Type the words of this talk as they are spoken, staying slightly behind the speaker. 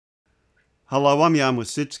Hello, I'm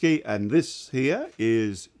Wositzky, and this here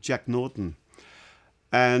is Jack Norton.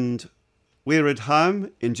 And we're at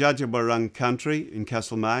home in Judgewarung country in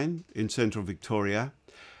Castlemaine in central Victoria.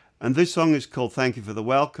 And this song is called Thank You for the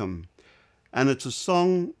Welcome. And it's a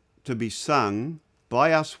song to be sung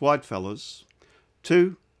by us whitefellas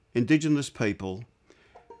to Indigenous people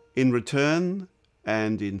in return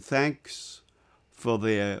and in thanks for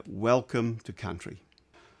their welcome to country.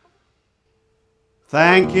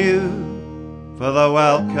 Thank you for the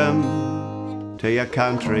welcome to your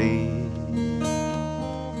country.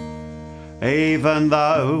 Even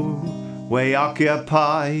though we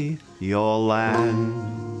occupy your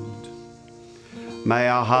land, may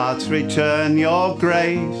our hearts return your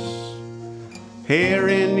grace here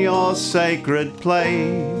in your sacred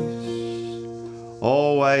place.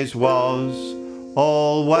 Always was,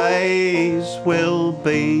 always will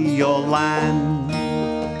be your land.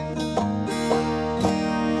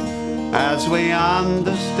 As we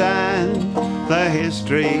understand the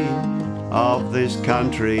history of this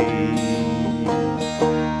country,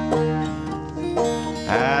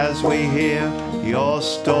 as we hear your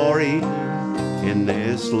story in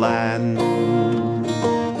this land,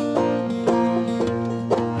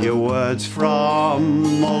 your words from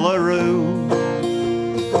Uluru,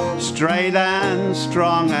 straight and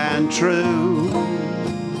strong and true,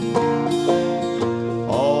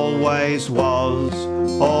 always was,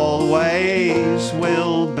 always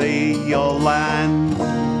will be your land.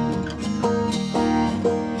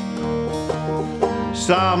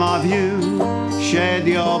 Some of you shed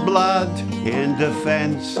your blood in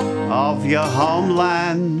defense of your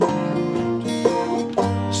homeland.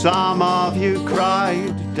 Some of you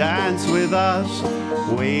cried, dance with us,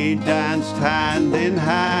 we danced hand in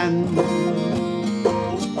hand.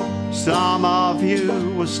 Some of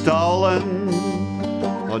you were stolen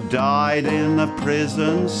or died in a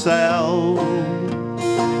prison cell.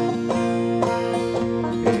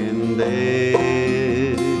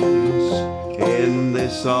 In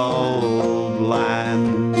this old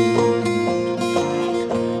land,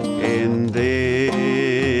 in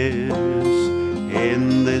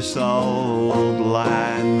this old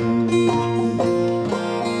land,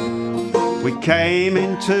 we came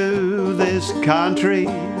into this country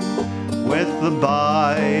with the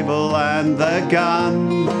Bible and the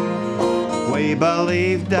gun. We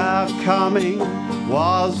believed our coming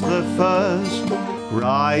was the first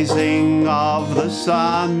rising of the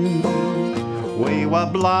sun. We were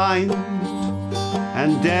blind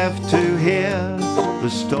and deaf to hear the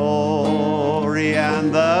story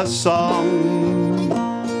and the song.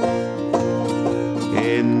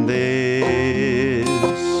 In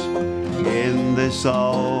this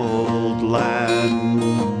old land,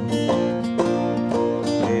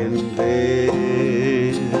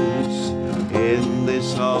 in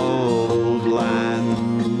this old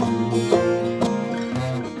land.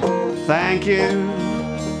 Thank you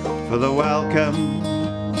for the welcome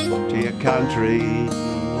to your country,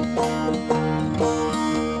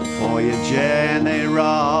 for your generosity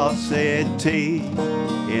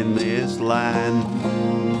in this land.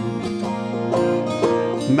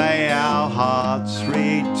 May our hearts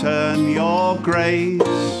return your grace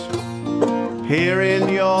here in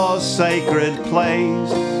your sacred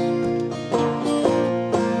place.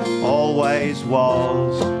 Always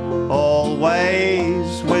was,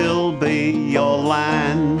 always will be your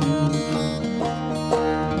land.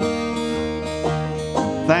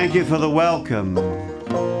 Thank you for the welcome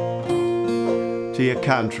to your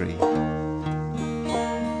country.